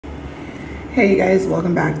Hey guys,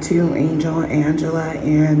 welcome back to Angel Angela,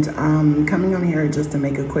 and coming on here just to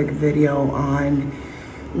make a quick video on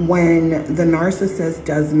when the narcissist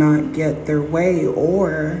does not get their way,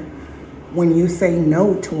 or when you say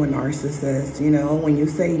no to a narcissist. When you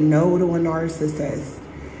say no to a narcissist,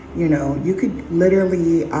 you could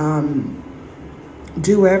literally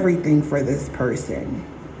do everything for this person,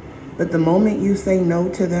 but the moment you say no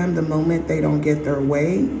to them, the moment they don't get their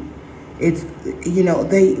way, it's,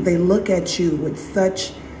 they look at you with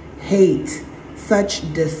such hate,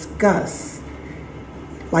 such disgust,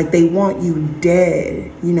 like they want you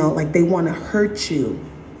dead, like they want to hurt you,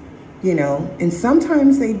 and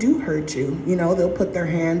sometimes they do hurt you. They'll put their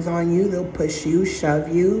hands on you, they'll push you,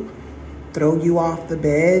 shove you, throw you off the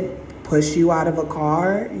bed, push you out of a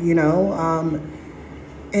car,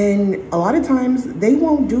 and a lot of times they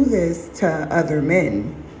won't do this to other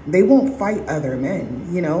men. They won't fight other men,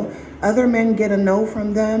 Other men get a no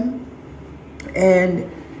from them, and,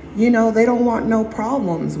 they don't want no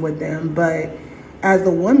problems with them. But as a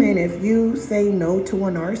woman, if you say no to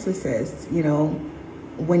a narcissist,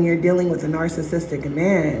 when you're dealing with a narcissistic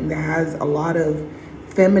man that has a lot of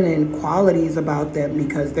feminine qualities about them,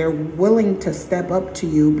 because they're willing to step up to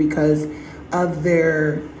you because of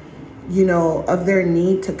their, of their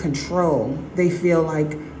need to control. They feel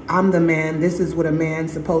like, I'm the man. This is what a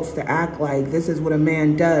man's supposed to act like. This is what a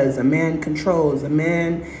man does. A man controls. A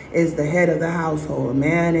man is the head of the household. A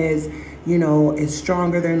man is, is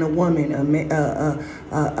stronger than a woman. A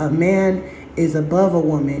man is above a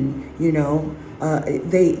woman.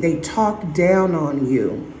 They talk down on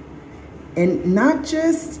you, and not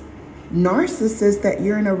just narcissists that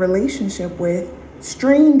you're in a relationship with,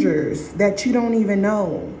 strangers that you don't even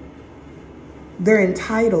know. They're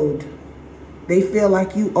entitled. They feel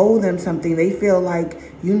like you owe them something. They feel like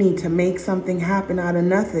you need to make something happen out of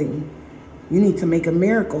nothing. You need to make a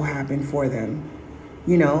miracle happen for them.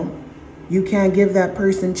 You can't give that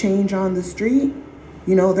person change on the street.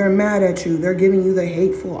 They're mad at you. They're giving you the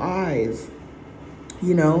hateful eyes.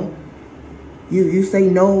 You say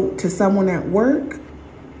no to someone at work.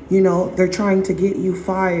 They're trying to get you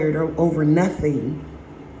fired or over nothing,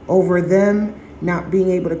 over them not being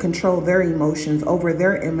able to control their emotions, over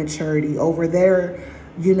their immaturity, over their,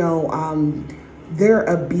 their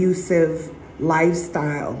abusive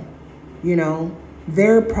lifestyle.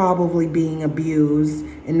 They're probably being abused,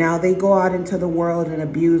 and now they go out into the world and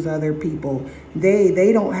abuse other people.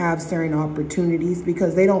 They don't have certain opportunities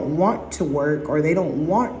because they don't want to work, or they don't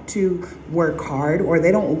want to work hard, or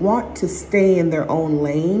they don't want to stay in their own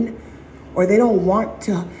lane, or they don't want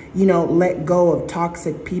to, let go of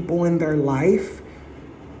toxic people in their life,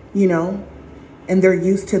 and they're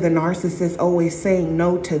used to the narcissist always saying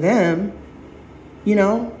no to them.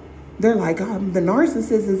 They're like, the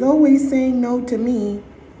narcissist is always saying no to me.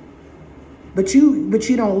 But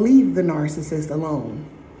you don't leave the narcissist alone.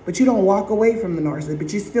 But you don't walk away from the narcissist.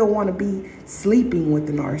 But you still want to be sleeping with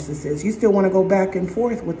the narcissist. You still want to go back and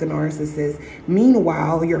forth with the narcissist.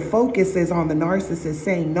 Meanwhile, your focus is on the narcissist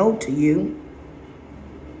saying no to you.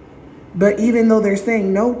 But even though they're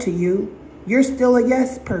saying no to you, you're still a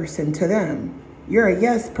yes person to them. You're a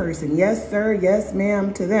yes person. Yes, sir. Yes,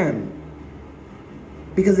 ma'am, to them.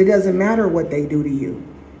 Because it doesn't matter what they do to you.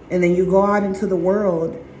 And then you go out into the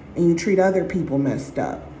world and you treat other people messed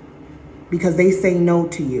up because they say no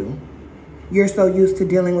to you. You're so used to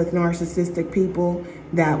dealing with narcissistic people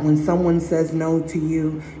that when someone says no to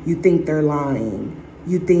you, you think they're lying.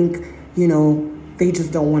 You think, they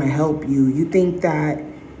just don't want to help you. You think that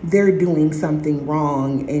they're doing something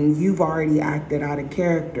wrong and you've already acted out of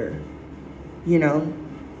character.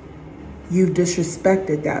 You've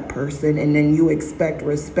disrespected that person, and then you expect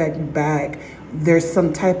respect back. There's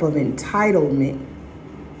some type of entitlement.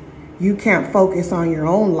 You can't focus on your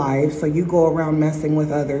own life, so you go around messing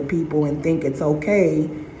with other people and think it's okay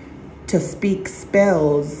to speak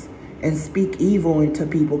spells and speak evil into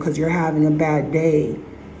people because you're having a bad day.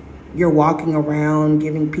 You're walking around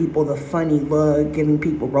giving people the funny look, giving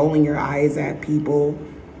people, rolling your eyes at people,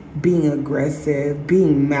 being aggressive,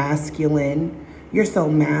 being masculine. You're so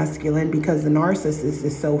masculine because the narcissist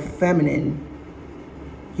is so feminine.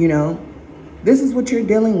 This is what you're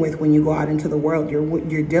dealing with when you go out into the world.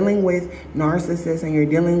 You're dealing with narcissists, and you're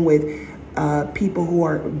dealing with people who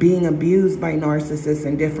are being abused by narcissists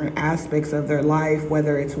in different aspects of their life,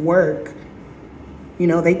 whether it's work.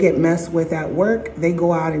 They get messed with at work. They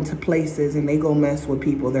go out into places and they go mess with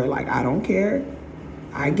people. They're like, I don't care.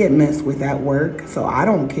 I get messed with at work, so I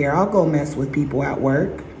don't care. I'll go mess with people at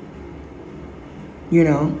work.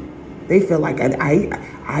 They feel like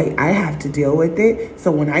I have to deal with it. So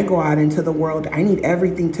when I go out into the world, I need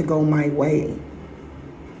everything to go my way.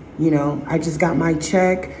 You know, I just got my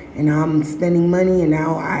check and I'm spending money and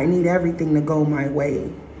now I need everything to go my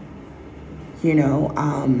way. You know,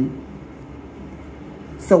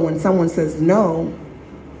 so when someone says no,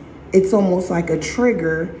 it's almost like a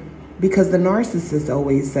trigger because the narcissist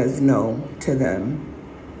always says no to them,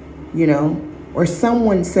 you know, or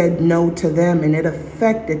someone said no to them and it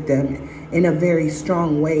affected them in a very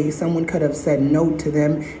strong way. Someone could have said no to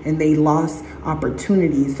them and they lost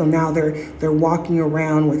opportunities. So now they're walking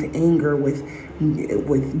around with anger, with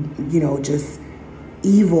you know, just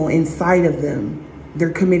evil inside of them.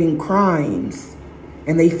 They're committing crimes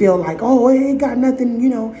and they feel like, oh, it ain't got nothing, you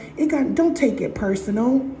know, don't take it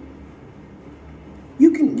personal.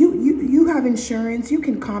 You have insurance. You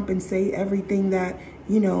can compensate everything that,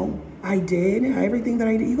 you know, I did, everything that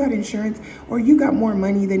I did. You got insurance, or you got more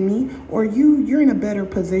money than me, or you're in a better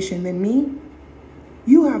position than me.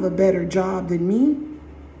 You have a better job than me.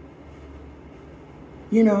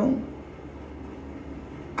 You know,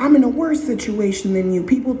 I'm in a worse situation than you.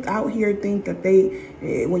 People out here think that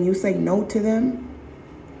when you say no to them,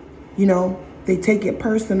 you know, they take it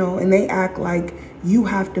personal and they act like you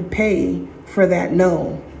have to pay for that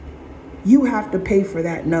no. You have to pay for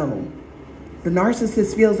that no. The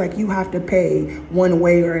narcissist feels like you have to pay one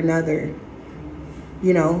way or another.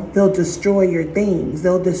 You know, they'll destroy your things.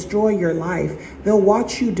 They'll destroy your life. They'll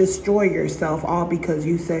watch you destroy yourself all because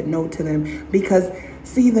you said no to them. Because,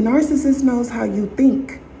 see, the narcissist knows how you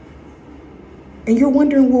think. And you're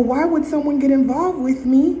wondering, well, why would someone get involved with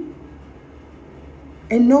me?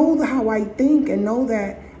 And know how I think and know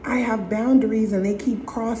that I have boundaries and they keep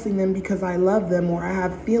crossing them because I love them or I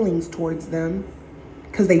have feelings towards them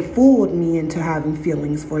because they fooled me into having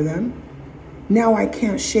feelings for them. Now I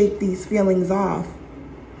can't shake these feelings off.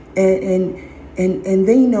 And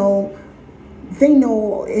they know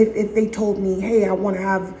if they told me, hey, I want to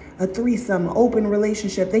have a threesome, open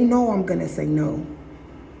relationship, they know I'm going to say no.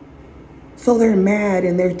 So they're mad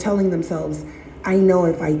and they're telling themselves, I know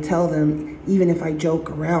if I tell them, even if I joke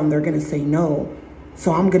around, they're going to say no.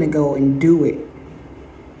 So I'm going to go and do it.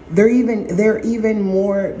 They're even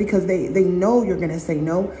more, because they know you're going to say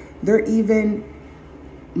no. They're even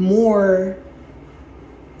more,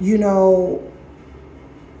 you know,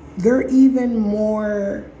 they're even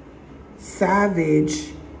more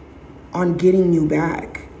savage on getting you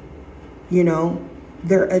back. You know,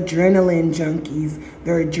 they're adrenaline junkies.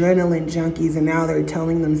 And now they're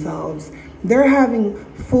telling themselves, they're having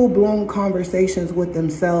full-blown conversations with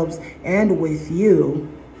themselves and with you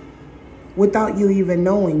without you even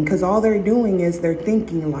knowing, because all they're doing is they're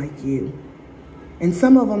thinking like you. And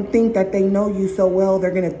some of them think that they know you so well,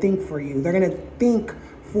 they're going to think for you. They're going to think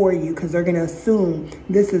for you because they're going to assume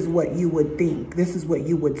this is what you would think. This is what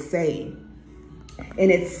you would say. And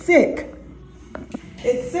it's sick.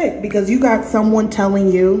 It's sick because you got someone telling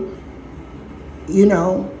you, you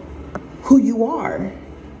know, who you are.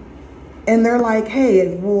 And they're like,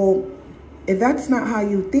 hey, well, if that's not how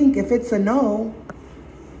you think, if it's a no,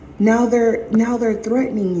 now they're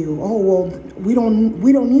threatening you. Oh, well, we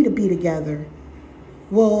don't need to be together.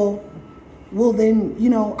 Well, then,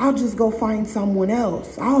 you know, I'll just go find someone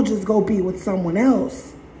else. I'll just go be with someone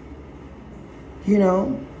else. You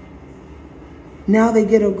know, now they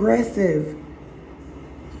get aggressive.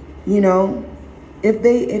 You know, if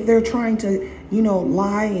they're trying to, you know,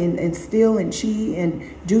 lie and steal and cheat and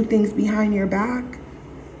do things behind your back,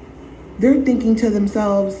 they're thinking to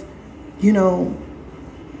themselves, you know,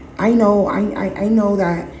 I know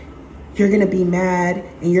that you're going to be mad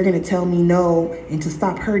and you're going to tell me no and to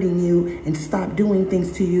stop hurting you and to stop doing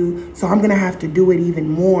things to you. So I'm going to have to do it even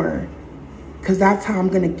more because that's how I'm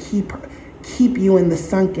going to keep you in the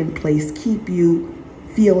sunken place, keep you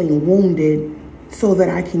feeling wounded so that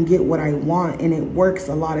I can get what I want. And it works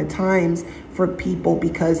a lot of times for people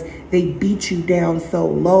because they beat you down so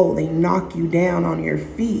low, they knock you down on your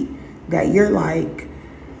feet that you're like,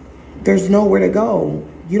 there's nowhere to go.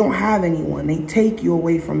 You don't have anyone. They take you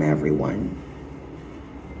away from everyone.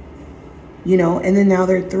 You know, and then now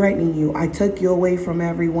they're threatening you. I took you away from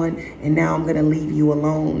everyone and now I'm going to leave you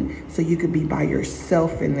alone so you could be by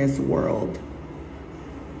yourself in this world.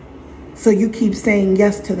 So you keep saying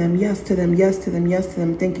yes to them, yes to them, yes to them, yes to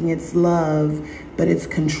them, thinking it's love, but it's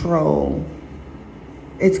control.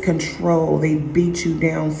 It's control. They beat you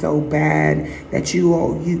down so bad that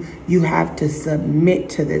you have to submit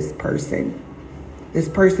to this person. This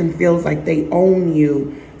person feels like they own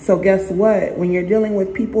you. So guess what? When you're dealing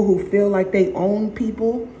with people who feel like they own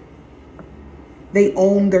people, They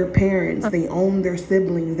own their parents. They own their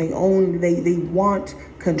siblings. They want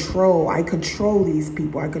control. I control these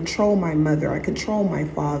people. I control my mother. I control my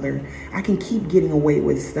father. I can keep getting away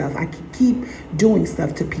with stuff. I can keep doing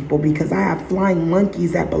stuff to people because I have flying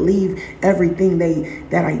monkeys that believe everything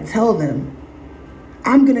that I tell them.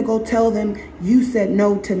 I'm going to go tell them, you said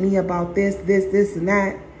no to me about this, and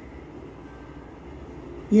that.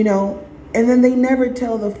 You know, and then they never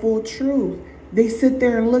tell the full truth. They sit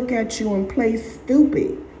there and look at you and play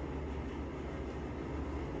stupid.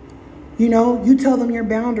 You know, you tell them your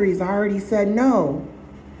boundaries. I already said no.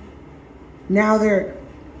 Now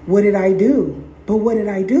what did I do? But what did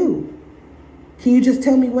I do? Can you just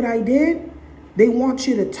tell me what I did? They want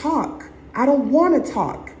you to talk. I don't want to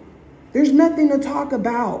talk. There's nothing to talk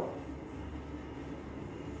about.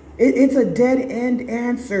 It's a dead end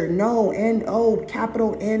answer. No, N-O,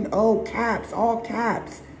 capital N-O, caps, all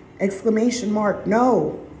caps. Exclamation mark,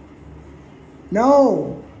 no.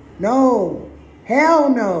 No, no, hell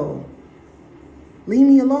no. Leave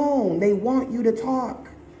me alone. They want you to talk.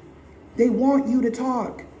 They want you to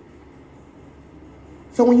talk.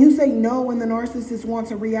 So when you say no and the narcissist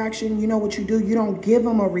wants a reaction, you know what you do? You don't give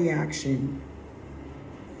them a reaction.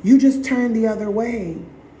 You just turn the other way.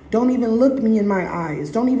 Don't even look me in my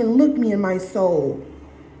eyes. Don't even look me in my soul.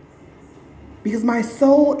 Because my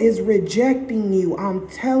soul is rejecting you. I'm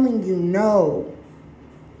telling you no.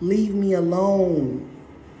 Leave me alone.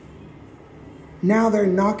 Now they're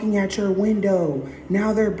knocking at your window.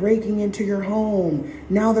 Now they're breaking into your home.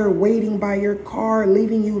 Now they're waiting by your car,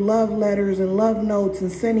 leaving you love letters and love notes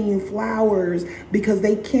and sending you flowers because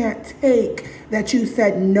they can't take that you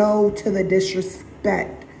said no to the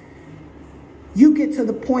disrespect. You get to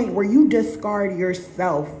the point where you discard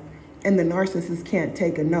yourself and the narcissist can't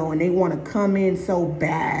take a no, and they want to come in so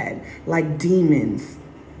bad, like demons.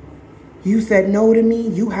 You said no to me.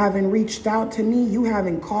 You haven't reached out to me. You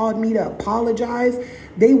haven't called me to apologize.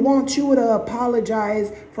 They want you to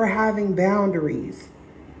apologize for having boundaries.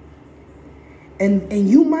 And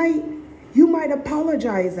you might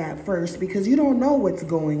apologize at first because you don't know what's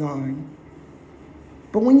going on.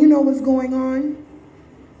 But when you know what's going on,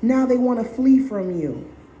 now they want to flee from you.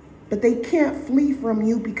 But they can't flee from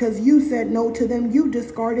you because you said no to them. You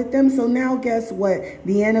discarded them. So now guess what?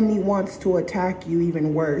 The enemy wants to attack you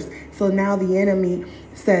even worse. So now the enemy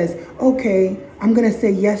says, okay, I'm going to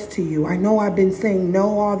say yes to you. I know I've been saying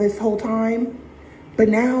no all this whole time, but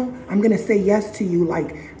now I'm going to say yes to you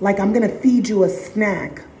like I'm going to feed you a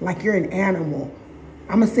snack, like you're an animal.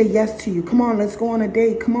 I'm going to say yes to you. Come on, let's go on a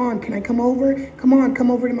date. Come on, can I come over? Come on,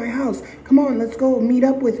 come over to my house. Come on, let's go meet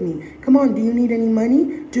up with me. Come on, do you need any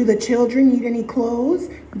money? Do the children need any clothes?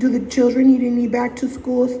 Do the children need any back to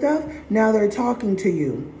school stuff? Now they're talking to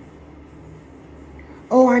you.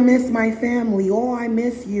 Oh, I miss my family. Oh, I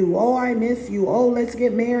miss you. Oh, I miss you. Oh, let's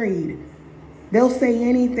get married. They'll say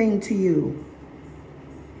anything to you.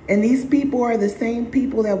 And these people are the same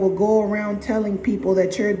people that will go around telling people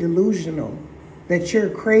that you're delusional, that you're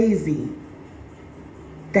crazy,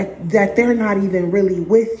 that they're not even really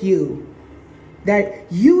with you, they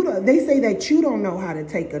say that you don't know how to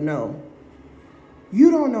take a no.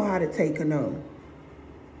 You don't know how to take a no.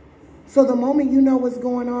 So the moment you know what's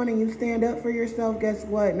going on and you stand up for yourself, guess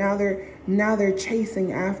what? Now they're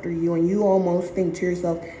chasing after you, and you almost think to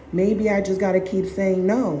yourself, maybe I just got to keep saying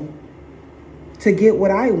no to get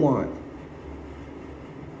what I want.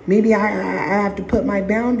 Maybe I have to put my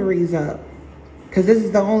boundaries up. Because this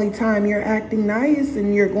is the only time you're acting nice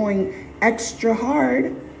and you're going extra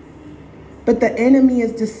hard. But the enemy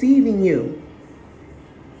is deceiving you.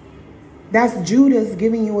 That's Judas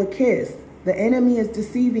giving you a kiss. The enemy is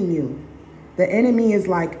deceiving you. The enemy is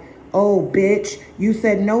like, oh, bitch, you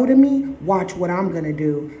said no to me? Watch what I'm going to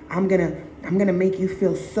do. I'm going to make you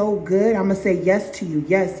feel so good. I'm going to say yes to you.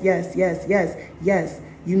 Yes, yes, yes, yes, yes.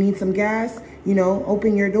 You need some gas? You know,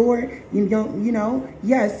 open your door.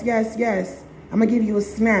 Yes, yes, yes. I'm going to give you a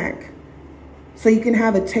snack so you can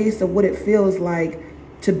have a taste of what it feels like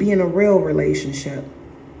to be in a real relationship.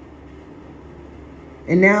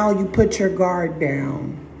 And now you put your guard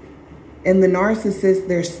down. And the narcissist,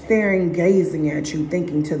 they're staring, gazing at you,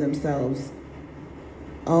 thinking to themselves,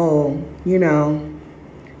 oh,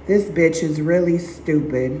 this bitch is really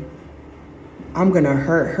stupid. I'm going to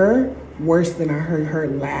hurt her worse than I hurt her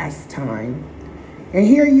last time. And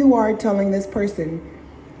here you are telling this person,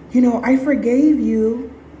 I forgave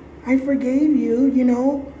you. I forgave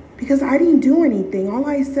you, because I didn't do anything. All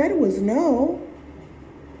I said was no.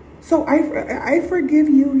 So I forgive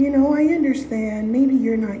you, I understand. Maybe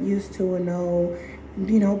you're not used to a no,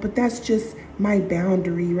 but that's just my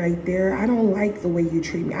boundary right there. I don't like the way you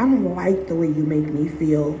treat me. I don't like the way you make me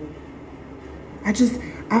feel.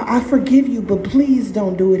 I forgive you, but please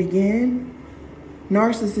don't do it again.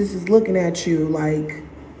 Narcissist is looking at you like,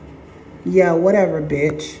 yeah, whatever,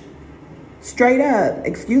 bitch. Straight up,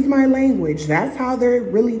 excuse my language. That's how they're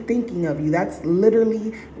really thinking of you. That's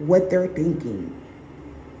literally what they're thinking.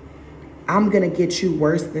 I'm gonna get you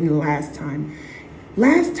worse than the last time.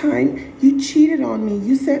 Last time, you cheated on me.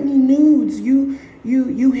 You sent me nudes. You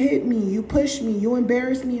hit me. You pushed me. You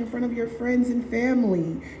embarrassed me in front of your friends and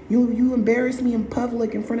family. You embarrassed me in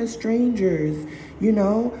public in front of strangers. You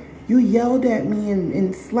know, you yelled at me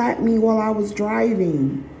and slapped me while I was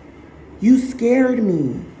driving. You scared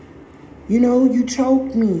me. You know, you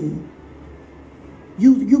choked me.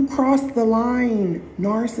 You crossed the line,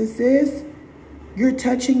 narcissist. You're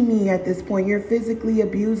touching me at this point. You're physically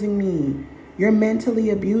abusing me. You're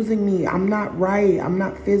mentally abusing me. I'm not right. I'm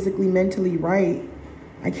not physically, mentally right.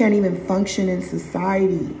 I can't even function in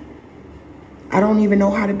society. I don't even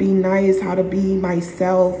know how to be nice, how to be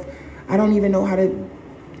myself. I don't even know how to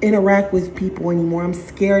interact with people anymore. I'm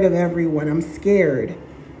scared of everyone. I'm scared.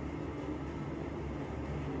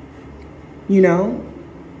 You know,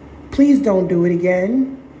 please don't do it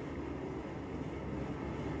again.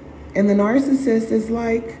 And the narcissist is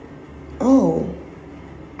like, oh,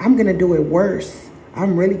 I'm going to do it worse.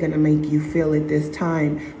 I'm really going to make you feel it this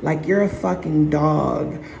time like you're a fucking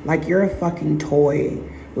dog, like you're a fucking toy,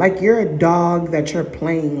 like you're a dog that you're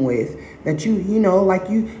playing with, that you know, like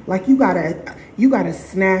you got a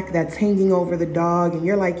snack that's hanging over the dog and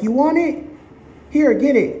you're like, you want it? Here,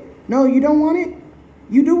 get it. No, you don't want it?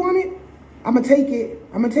 You do want it? I'm going to take it.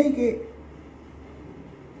 I'm going to take it.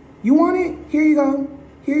 You want it? Here you go.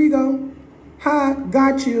 Here you go. Ha,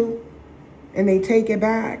 got you. And they take it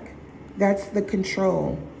back. That's the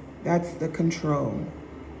control. That's the control.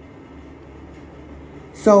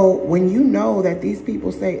 So when you know that these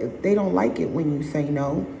people say they don't like it when you say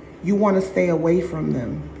no, you want to stay away from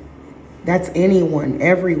them. That's anyone,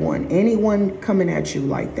 everyone, anyone coming at you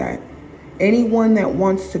like that. Anyone that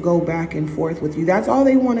wants to go back and forth with you. That's all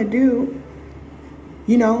they want to do.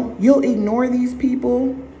 You know, you'll ignore these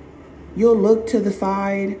people. You'll look to the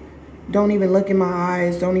side. Don't even look in my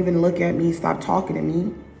eyes. Don't even look at me. Stop talking to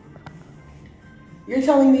me. You're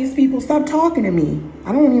telling these people, stop talking to me.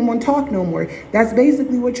 I don't even want to talk no more. That's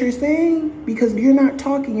basically what you're saying, because you're not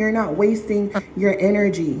talking. You're not wasting your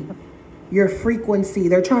energy, your frequency.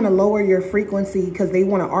 They're trying to lower your frequency because they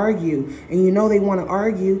want to argue. And you know they want to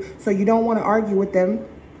argue. So you don't want to argue with them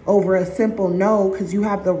over a simple no, because you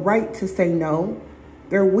have the right to say no.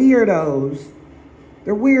 They're weirdos.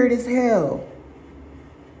 They're weird as hell.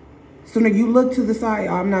 So now you look to the side.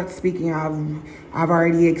 I'm not speaking. I've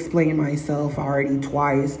already explained myself already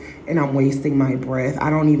twice, and I'm wasting my breath. I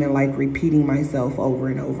don't even like repeating myself over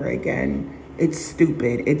and over again. It's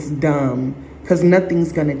stupid. It's dumb, because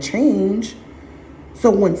nothing's going to change. So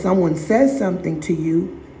when someone says something to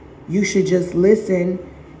you, you should just listen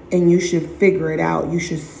and you should figure it out. You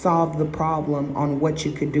should solve the problem on what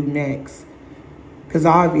you could do next. Because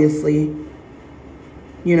obviously,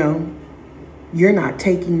 you know, you're not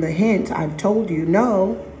taking the hint. I've told you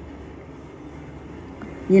no.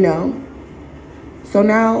 You know. So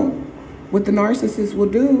now what the narcissist will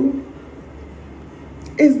do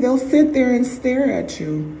is they'll sit there and stare at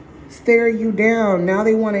you, stare you down. Now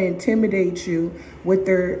they want to intimidate you with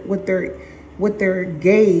their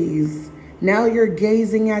gaze. Now you're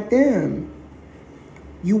gazing at them.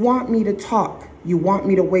 You want me to talk. You want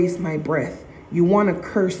me to waste my breath. You want to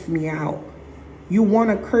curse me out. You want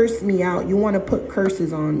to curse me out. You want to put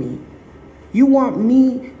curses on me. You want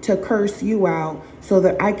me to curse you out so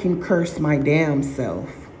that I can curse my damn self.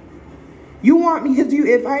 You want me, because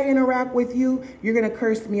if I interact with you, you're going to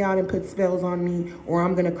curse me out and put spells on me, or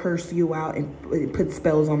I'm going to curse you out and put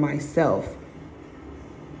spells on myself.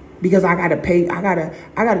 Because I got to pay, I got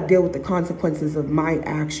to deal with the consequences of my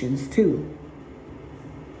actions too.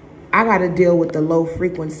 I got to deal with the low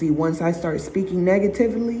frequency. Once I start speaking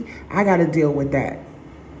negatively, I got to deal with that.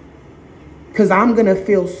 Because I'm going to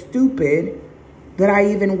feel stupid that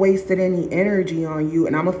I even wasted any energy on you.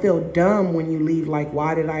 And I'm going to feel dumb when you leave. Like,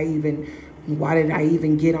 why did I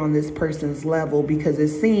even get on this person's level? Because it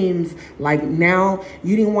seems like now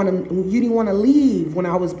you didn't want to leave when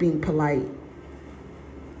I was being polite.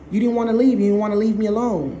 You didn't want to leave. You didn't want to leave me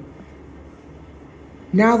alone.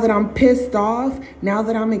 Now that I'm pissed off, now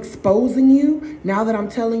that I'm exposing you, now that I'm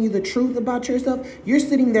telling you the truth about yourself, you're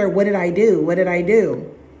sitting there, what did I do? What did I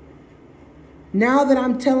do? Now that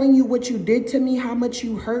I'm telling you what you did to me, how much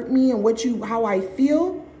you hurt me, and how I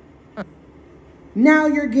feel, now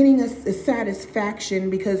you're getting a satisfaction,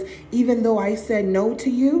 because even though I said no to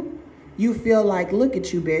you, you feel like, look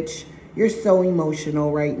at you, bitch. You're so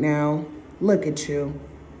emotional right now. Look at you.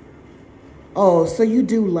 Oh, so you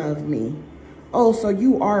do love me. Oh, so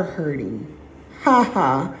you are hurting. Ha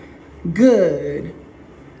ha. Good.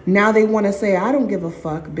 Now they want to say, I don't give a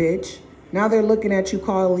fuck, bitch. Now they're looking at you,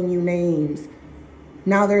 calling you names.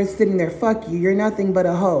 Now they're sitting there, fuck you. You're nothing but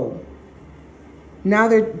a hoe. Now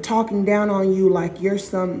they're talking down on you like you're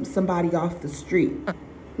somebody off the street.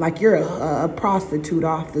 Like you're a prostitute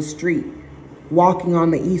off the street, walking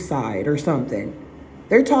on the east side or something.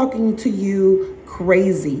 They're talking to you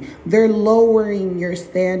crazy. They're lowering your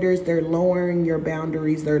standards. They're lowering your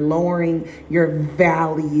boundaries. They're lowering your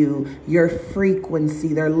value, your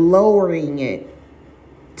frequency. They're lowering it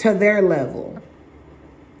to their level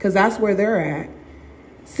because that's where they're at.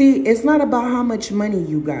 See, it's not about how much money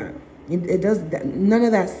you got. It does. None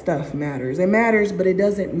of that stuff matters. It matters, but it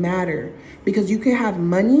doesn't matter because you can have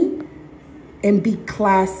money and be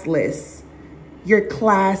classless. You're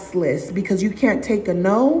classless because you can't take a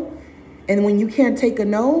no. And when you can't take a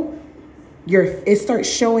no, it starts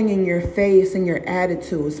showing in your face and your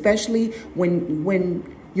attitude, especially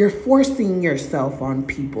when you're forcing yourself on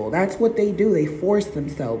people. That's what they do. They force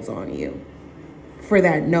themselves on you for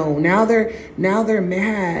that no. Now they're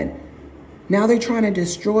mad. Now they're trying to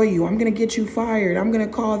destroy you. I'm going to get you fired. I'm going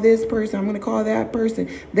to call this person. I'm going to call that person.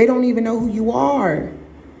 They don't even know who you are.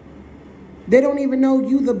 They don't even know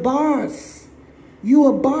you the boss. You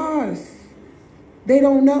a boss. They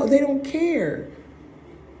don't know. They don't care.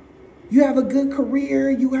 You have a good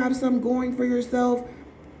career. You have something going for yourself.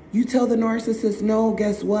 You tell the narcissist, no,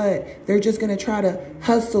 guess what? They're just going to try to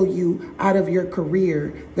hustle you out of your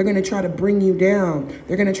career. They're going to try to bring you down.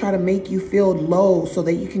 They're going to try to make you feel low so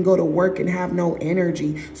that you can go to work and have no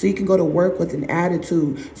energy. So you can go to work with an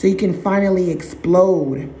attitude. So you can finally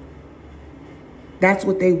explode. That's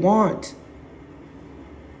what they want.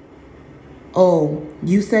 Oh,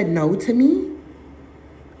 you said no to me?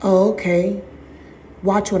 Oh, okay.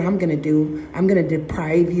 Watch what I'm going to do. I'm going to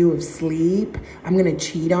deprive you of sleep. I'm going to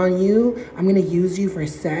cheat on you. I'm going to use you for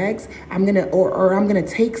sex. I'm going to, or I'm going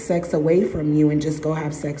to take sex away from you and just go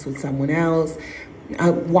have sex with someone else.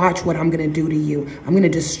 Watch what I'm going to do to you. I'm going to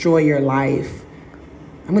destroy your life.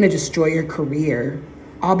 I'm going to destroy your career.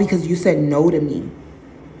 All because you said no to me.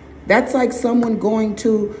 That's like someone going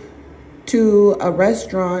to a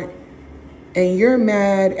restaurant and you're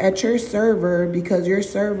mad at your server because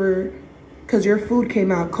your food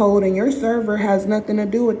came out cold and your server has nothing to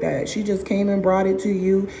do with that. She just came and brought it to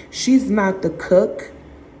you. She's not the cook.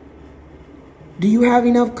 Do you have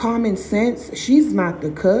enough common sense? She's not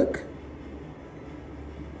the cook.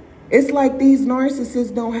 It's like these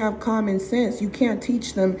narcissists don't have common sense. You can't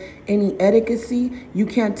teach them any etiquette. You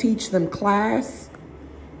can't teach them class.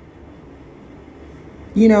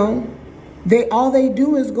 You know, all they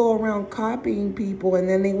do is go around copying people, and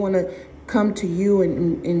then they want to come to you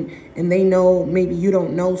and they know maybe you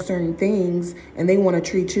don't know certain things, and they want to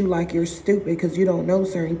treat you like you're stupid because you don't know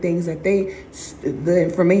certain things that the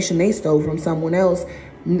information they stole from someone else,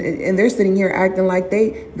 and they're sitting here acting like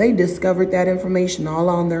they discovered that information all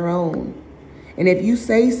on their own. And if you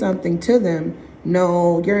say something to them,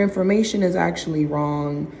 no, your information is actually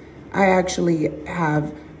wrong. I actually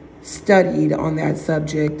have studied on that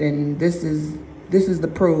subject, and this is the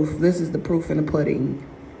proof. This is the proof in the pudding.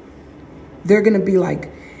 They're going to be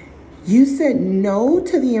like, you said no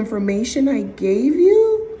to the information I gave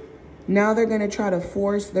you? Now they're going to try to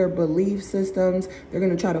force their belief systems. They're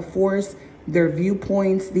going to try to force their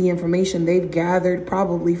viewpoints, the information they've gathered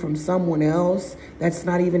probably from someone else that's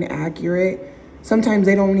not even accurate. Sometimes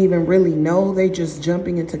they don't even really know. They just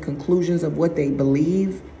jumping into conclusions of what they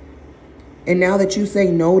believe. And now that you say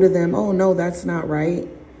no to them, oh, no, that's not right.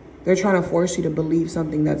 They're trying to force you to believe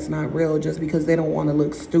something that's not real just because they don't want to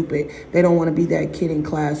look stupid. They don't want to be that kid in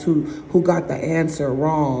class who got the answer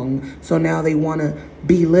wrong. So now they want to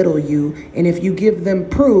belittle you. And if you give them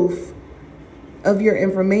proof of your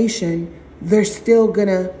information, they're still going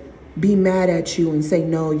to be mad at you and say,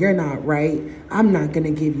 no, you're not right. I'm not going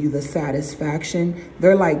to give you the satisfaction.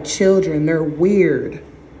 They're like children. They're weird.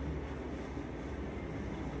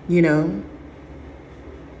 You know?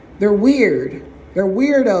 They're weird. They're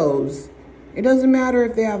weirdos. It doesn't matter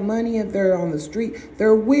if they have money, if they're on the street.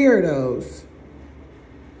 They're weirdos.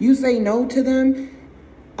 You say no to them,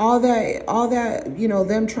 all that, you know,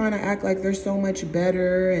 them trying to act like they're so much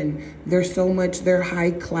better and they're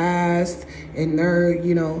high class and they're,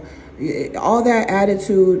 you know, all that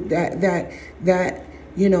attitude that,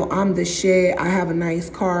 you know, I'm the shit, I have a nice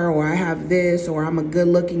car, or I have this, or I'm a good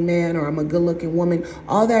looking man, or I'm a good looking woman.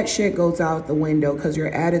 All that shit goes out the window because your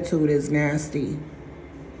attitude is nasty.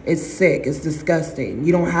 It's sick. It's disgusting.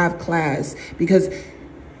 You don't have class because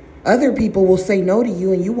Other people will say no to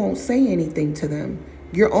you and you won't say anything to them.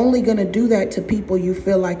 You're only going to do that to people you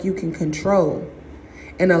feel like you can control.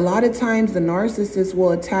 And a lot of times the narcissist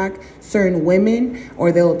will attack certain women,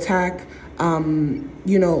 or they'll attack,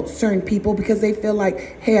 certain people because they feel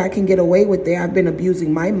like, hey, I can get away with it. I've been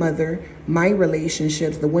abusing my mother, my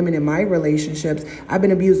relationships, the women in my relationships. I've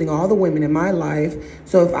been abusing all the women in my life.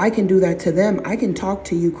 So if I can do that to them, I can talk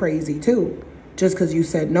to you crazy too, just because you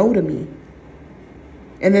said no to me.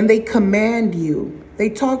 And then they command you. They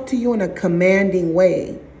talk to you in a commanding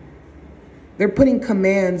way. They're putting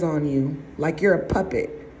commands on you like you're a puppet.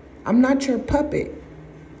 I'm not your puppet.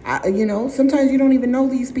 Sometimes you don't even know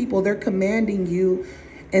these people. They're commanding you,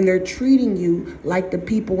 and they're treating you like the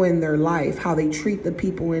people in their life, how they treat the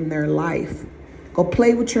people in their life. Go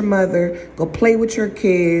play with your mother. Go play with your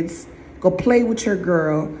kids. Go play with your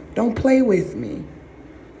girl. Don't play with me.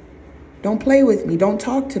 Don't play with me. Don't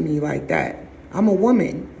talk to me like that. I'm a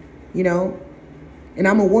woman, and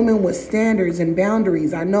I'm a woman with standards and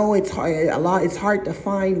boundaries. I know it's hard, it's hard to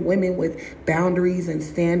find women with boundaries and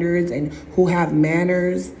standards and who have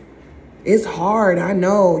manners. It's hard. I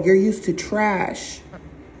know. You're used to trash.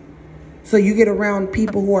 So you get around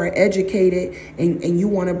people who are educated and you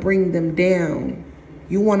want to bring them down.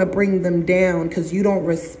 You want to bring them down because you don't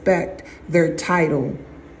respect their title.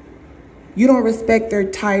 You don't respect their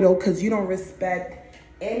title because you don't respect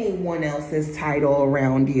anyone else's title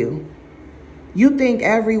around you. You think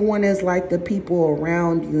everyone is like the people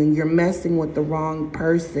around you, and you're messing with the wrong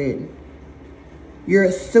person. You're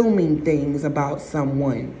assuming things about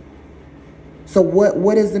someone. So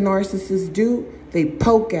what does the narcissist do? They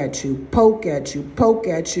poke at you, poke at you, poke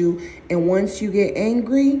at you. And once you get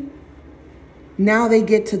angry, now they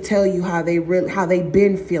get to tell you how they've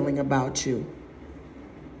been feeling about you.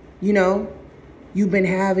 You've been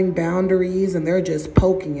having boundaries and they're just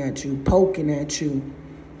poking at you.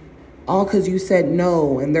 All because you said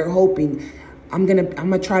no, and they're hoping I'm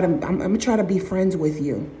gonna try to be friends with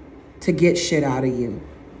you to get shit out of you.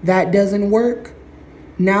 That doesn't work.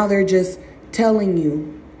 Now they're just telling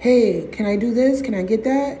you, hey, can I do this? Can I get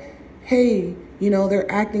that? Hey,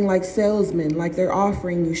 they're acting like salesmen, like they're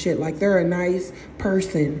offering you shit, like they're a nice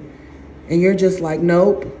person. And you're just like,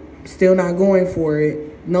 nope, still not going for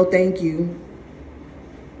it. No, thank you.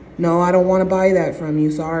 No, I don't want to buy that from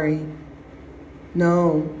you. Sorry.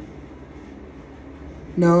 No.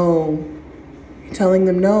 You're telling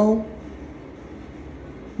them no.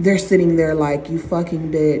 They're sitting there like, you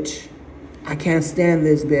fucking bitch. I can't stand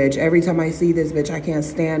this bitch. Every time I see this bitch, I can't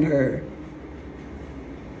stand her.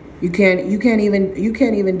 You can't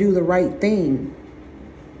even do the right thing.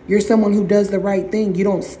 You're someone who does the right thing. You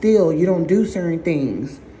don't steal. You don't do certain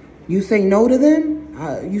things. You say no to them.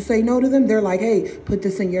 They're like, hey, put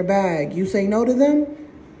this in your bag. You say no to them.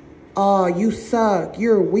 Oh, you suck.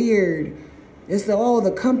 You're weird.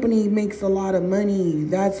 The company makes a lot of money.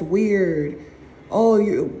 That's weird. Oh,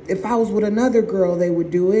 if I was with another girl, they would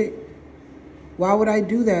do it. Why would I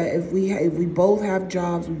do that? If we both have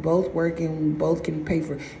jobs, we both work, and we both can pay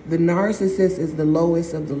for it. The narcissist is the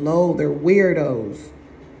lowest of the low. They're weirdos.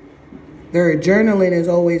 Their adrenaline is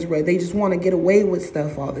always red. They just want to get away with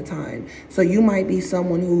stuff all the time. So you might be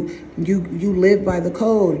someone who you live by the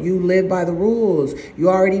code. You live by the rules. You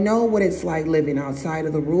already know what it's like living outside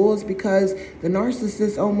of the rules because the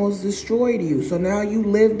narcissist almost destroyed you. So now you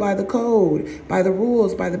live by the code, by the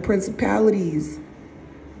rules, by the principalities.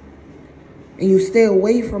 And you stay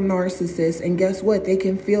away from narcissists. And guess what? They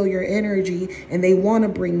can feel your energy and they want to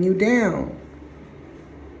bring you down.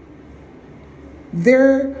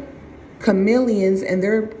 They're chameleons, and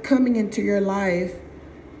they're coming into your life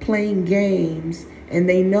playing games, and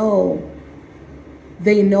they know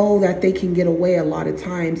that they can get away a lot of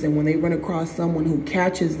times. And when they run across someone who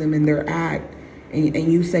catches them in their act and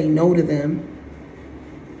you say no to them,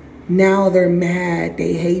 now they're mad.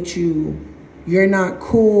 They hate you. You're not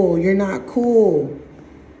cool. You're not cool.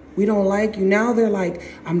 We don't like you. Now they're like,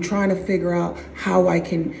 I'm trying to figure out how I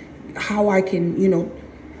can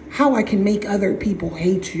make other people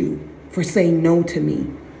hate you for saying no to me.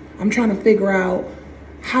 I'm trying to figure out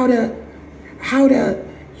how to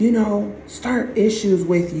start issues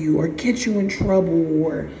with you or get you in trouble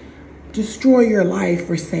or destroy your life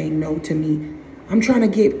for saying no to me. I'm trying to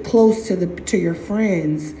get close to your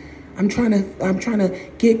friends. I'm trying to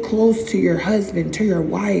get close to your husband, to your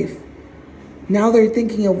wife. Now they're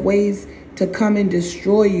thinking of ways to come and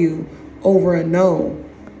destroy you over a no.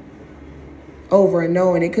 Over and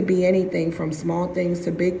no, and it could be anything from small things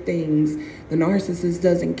to big things. The narcissist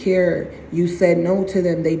doesn't care. You said no to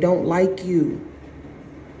them. They don't like you.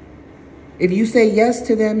 If you say yes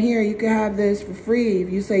to them, here, you can have this for free.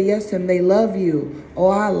 If you say yes to them, they love you. Oh,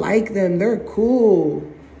 I like them. They're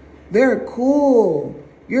cool. They're cool.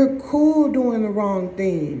 You're cool doing the wrong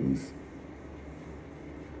things.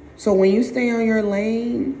 So when you stay on your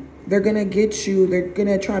lane, they're going to get you. They're going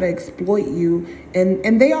to try to exploit you.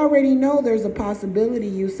 And they already know there's a possibility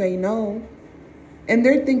you say no. And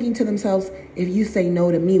they're thinking to themselves, if you say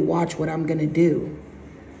no to me, watch what I'm going to do.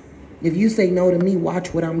 If you say no to me,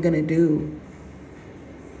 watch what I'm going to do.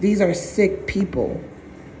 These are sick people.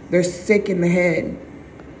 They're sick in the head.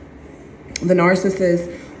 The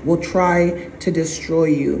narcissist will try to destroy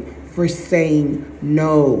you for saying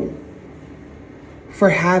no, for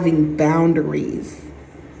having boundaries.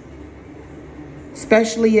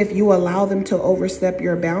 Especially if you allow them to overstep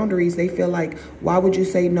your boundaries, they feel like, why would you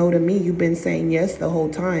say no to me? You've been saying yes the whole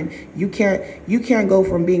time. You can't go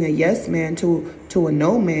from being a yes man to a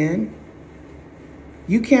no man.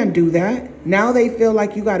 You can't do that. Now they feel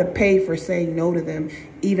like you got to pay for saying no to them,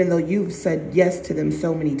 even though you've said yes to them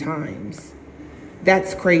so many times.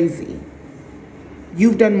 That's crazy.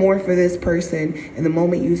 You've done more for this person, and the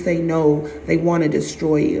moment you say no, they want to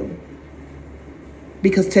destroy you.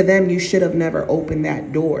 Because to them, you should have never opened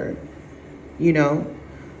that door, you know.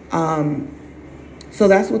 So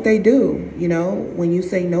that's what they do, you know, when you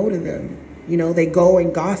say no to them. You know, they go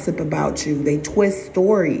and gossip about you. They twist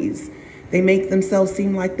stories. They make themselves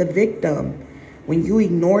seem like the victim. When you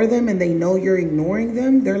ignore them and they know you're ignoring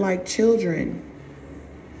them, they're like children.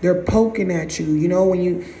 They're poking at you. You know, when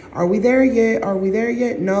you, are we there yet? Are we there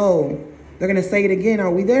yet? No. They're going to say it again. Are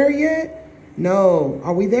we there yet? No.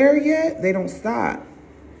 Are we there yet? They don't stop.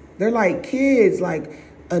 They're like kids, like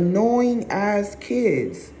annoying ass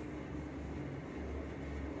kids.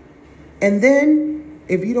 And then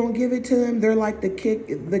if you don't give it to them, they're like the kid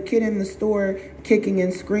in the store kicking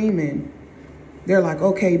and screaming. They're like,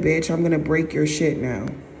 okay, bitch, I'm going to break your shit now.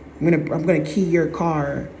 I'm going to key your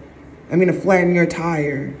car. I'm going to flatten your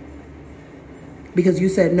tire because you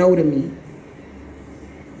said no to me.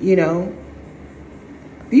 You know,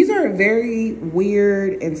 these are very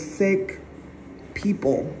weird and sick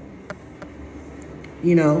people.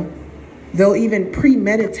 You know, they'll even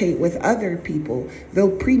premeditate with other people.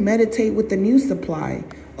 They'll premeditate with the new supply.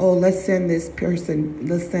 Oh, let's send this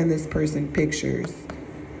person pictures.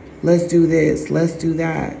 Let's do this. Let's do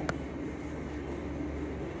that.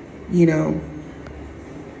 You know,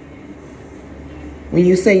 when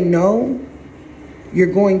you say no,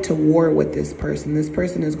 you're going to war with this person. This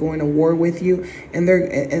person is going to war with you. And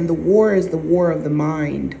the war is the war of the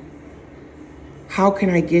mind. How can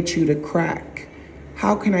I get you to crack?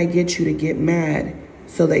 How can I get you to get mad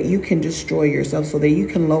so that you can destroy yourself, so that you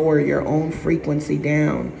can lower your own frequency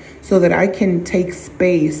down, so that I can take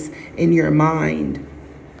space in your mind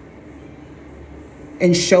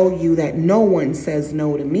and show you that no one says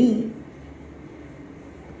no to me?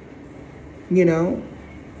 You know,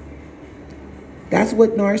 that's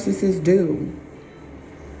what narcissists do.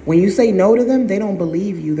 When you say no to them, they don't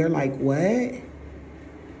believe you. They're like, what?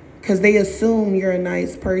 Because they assume you're a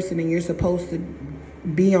nice person and you're supposed to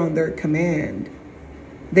be on their command.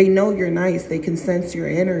 They know you're nice. They can sense your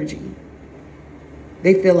energy.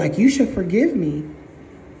 They feel like, you should forgive me.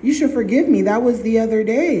 You should forgive me. That was the other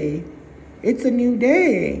day. It's a new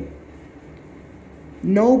day.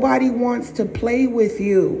 Nobody wants to play with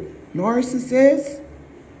you, narcissist.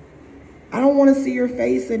 I don't want to see your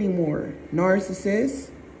face anymore, narcissist.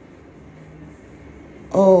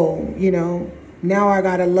 Oh, you know, now I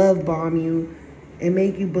gotta love bomb you and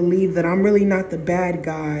make you believe that I'm really not the bad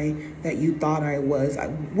guy that you thought I was.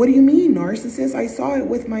 What do you mean, narcissist? I saw it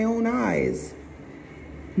with my own eyes.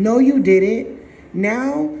 No, you didn't.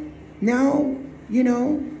 Now, you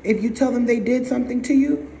know, if you tell them they did something to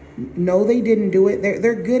you, no, they didn't do it.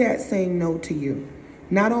 They're good at saying no to you.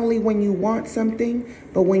 Not only when you want something,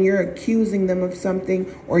 but when you're accusing them of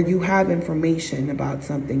something or you have information about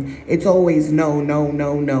something, it's always no, no,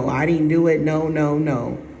 no, no. I didn't do it. No, no,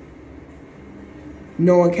 no.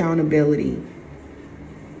 No accountability.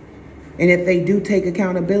 And if they do take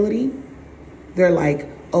accountability, they're like,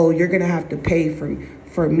 oh, you're going to have to pay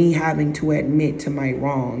for me having to admit to my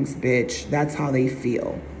wrongs, bitch. That's how they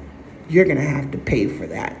feel. You're going to have to pay for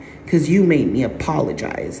that because you made me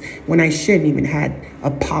apologize when I shouldn't even had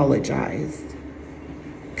apologized.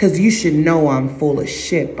 Because you should know I'm full of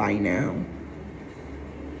shit by now.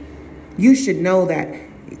 You should know that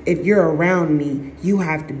if you're around me, you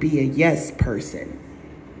have to be a yes person.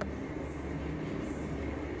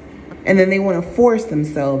 And then they want to force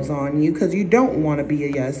themselves on you because you don't want to be a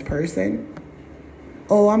yes person.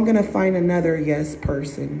 Oh, I'm going to find another yes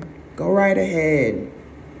person. Go right ahead.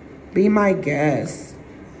 Be my guest.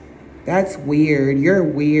 That's weird. You're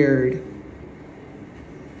weird.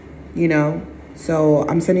 You know? So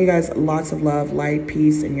I'm sending you guys lots of love, light,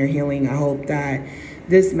 peace, and your healing. I hope that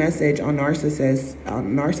this message on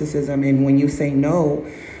narcissism, and when you say no,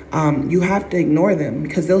 you have to ignore them,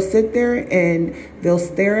 because they'll sit there and they'll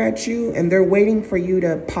stare at you and they're waiting for you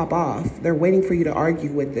to pop off. They're waiting for you to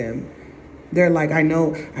argue with them. They're like, I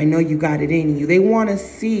know you got it in you. They want to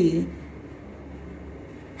see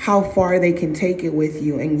how far they can take it with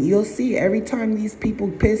you. And you'll see every time these people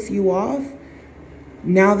piss you off,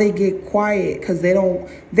 now they get quiet, because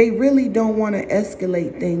they really don't want to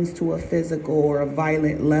escalate things to a physical or a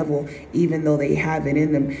violent level, even though they have it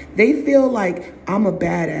in them. They feel like, I'm a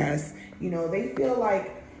badass. You know, they feel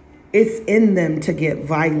like it's in them to get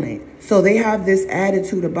violent. So they have this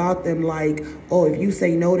attitude about them like, oh, if you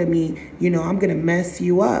say no to me, you know, I'm going to mess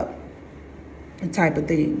you up, type of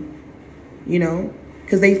thing, you know,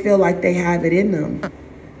 because they feel like they have it in them.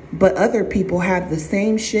 But other people have the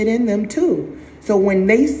same shit in them too. So when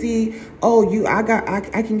they see, oh,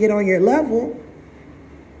 I can get on your level,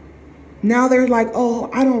 now they're like, oh,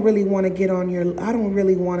 I don't really want to get on your, I don't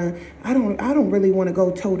really want to go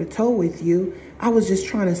toe to toe with you. I was just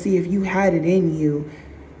trying to see if you had it in you.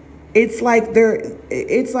 It's like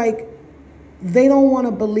they don't want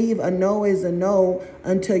to believe a no is a no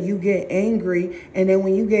until you get angry. And then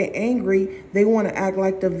when you get angry, they want to act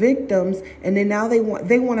like the victims. And then now they want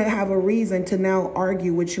to have a reason to now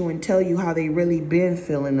argue with you and tell you how they really been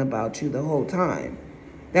feeling about you the whole time.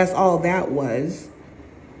 That's all that was.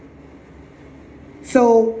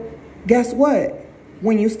 So guess what?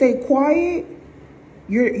 When you stay quiet,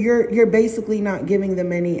 you're basically not giving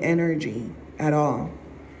them any energy at all.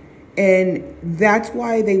 And that's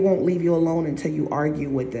why they won't leave you alone until you argue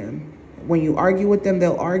with them. When you argue with them,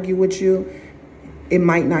 they'll argue with you. It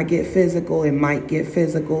might not get physical. It might get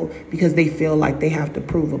physical because they feel like they have to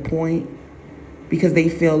prove a point, because they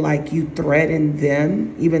feel like you threatened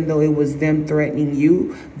them, even though it was them threatening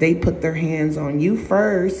you. They put their hands on you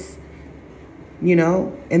first, you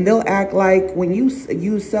know, and they'll act like when you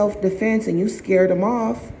use self-defense and you scared them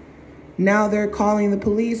off, now they're calling the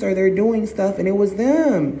police or they're doing stuff and it was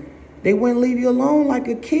them. They wouldn't leave you alone like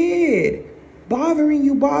a kid, bothering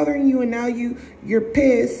you, and now you're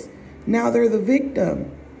pissed. Now they're the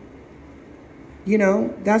victim. You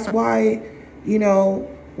know, that's why, you know,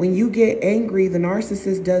 when you get angry, the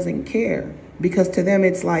narcissist doesn't care, because to them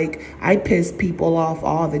it's like, I piss people off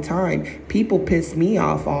all the time. People piss me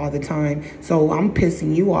off all the time, so I'm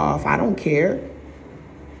pissing you off. I don't care.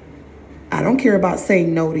 I don't care about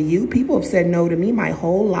saying no to you. People have said no to me my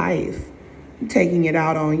whole life. I'm taking it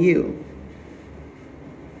out on you.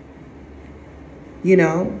 You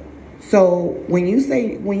know? So when you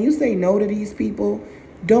say no to these people,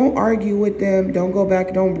 don't argue with them. Don't go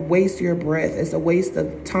back. Don't waste your breath. It's a waste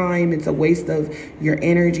of time. It's a waste of your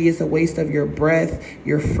energy. It's a waste of your breath,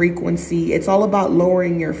 your frequency. It's all about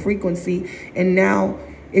lowering your frequency. And now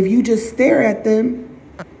if you just stare at them,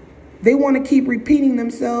 they want to keep repeating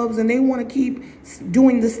themselves, and they want to keep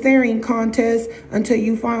doing the staring contest until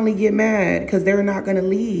you finally get mad, because they're not going to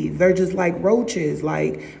leave. They're just like roaches.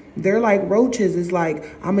 They're like roaches. It's like,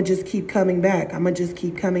 I'm going to just keep coming back. I'm going to just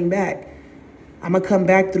keep coming back. I'm going to come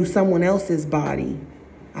back through someone else's body.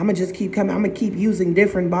 I'm going to just keep coming. I'm going to keep using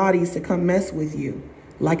different bodies to come mess with you,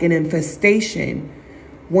 like an infestation.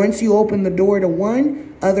 Once you open the door to one,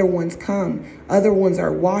 other ones come. Other ones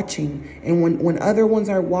are watching. And when other ones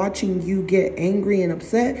are watching you get angry and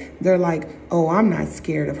upset, they're like, oh, I'm not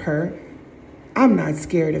scared of her. I'm not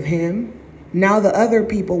scared of him. Now the other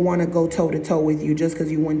people want to go toe-to-toe with you just because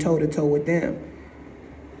you went toe-to-toe with them.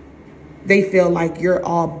 They feel like you're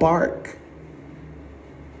all bark,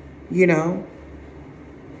 you know?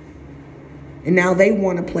 And now they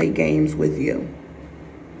want to play games with you,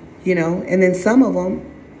 you know? And then some of them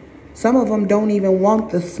don't even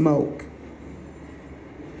want the smoke.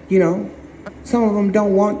 You know, some of them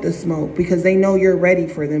don't want the smoke because they know you're ready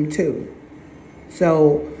for them too.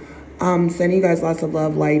 So, sending you guys lots of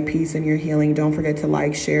love, light, peace, and your healing. Don't forget to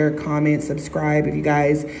like, share, comment, subscribe. If you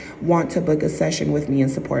guys want to book a session with me and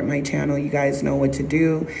support my channel, you guys know what to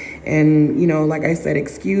do. And, you know, like I said,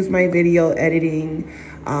 excuse my video editing.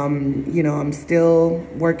 You know, I'm still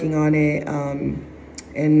working on it.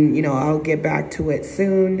 And, you know, I'll get back to it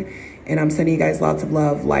soon. And I'm sending you guys lots of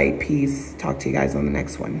love, light, peace. Talk to you guys on the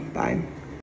next one. Bye.